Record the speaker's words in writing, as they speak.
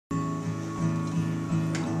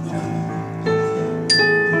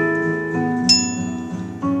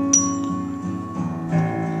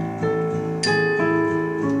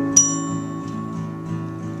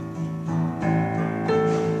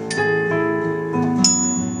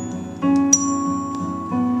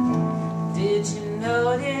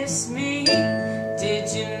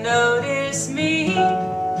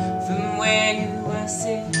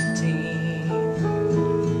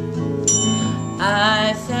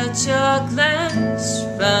catch your glance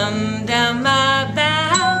from down my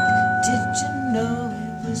back. Did you know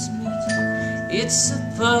it was me? It's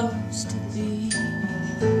supposed to be.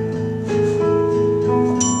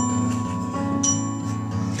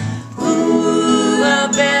 Ooh, I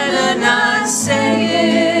better not say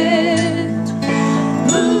it.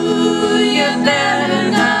 Ooh, you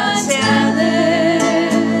better not tell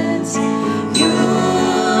it.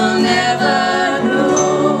 You'll never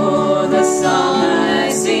know the song I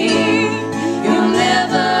sing. You'll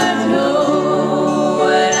never know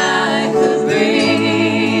what I could bring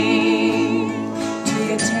to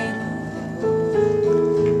your table.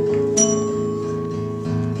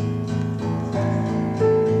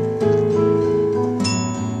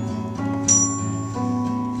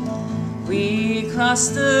 We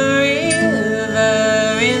crossed the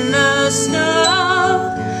river in the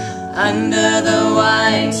snow under the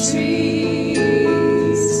white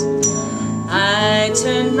trees. I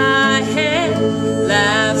turned my head,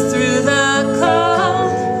 laughed through the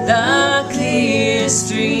cold. The clear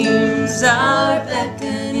streams are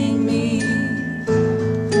beckoning me.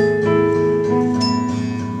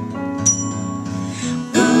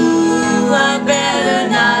 Ooh, I better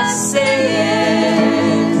not say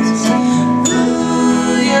it.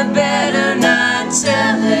 Ooh, you better not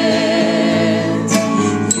tell it.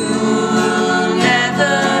 You'll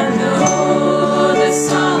never know the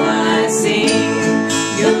song I sing.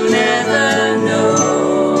 You'll never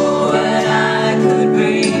know what I could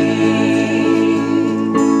bring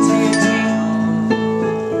to your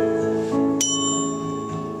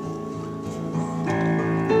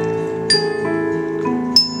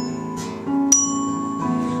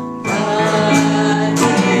But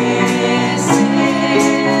this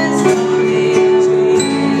is only a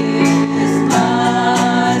dream. This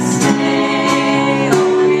must stay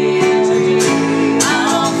only a dream. I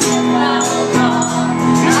won't flip, I won't fall.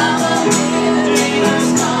 I won't be the dreamer's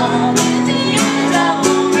calm. In the end, I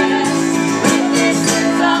won't rest. With these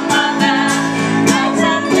sins on my back, nights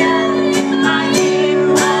I'm yelling in my ear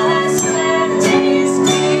while I swear days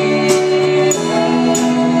clear.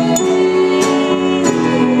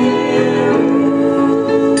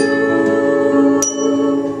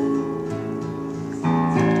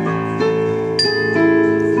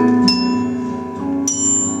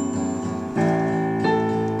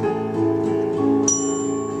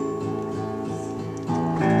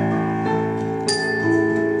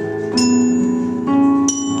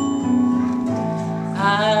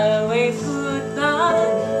 I wave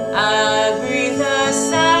goodbye, I breathe a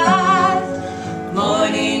sigh.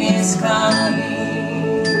 Morning is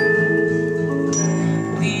coming.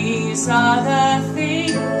 These are the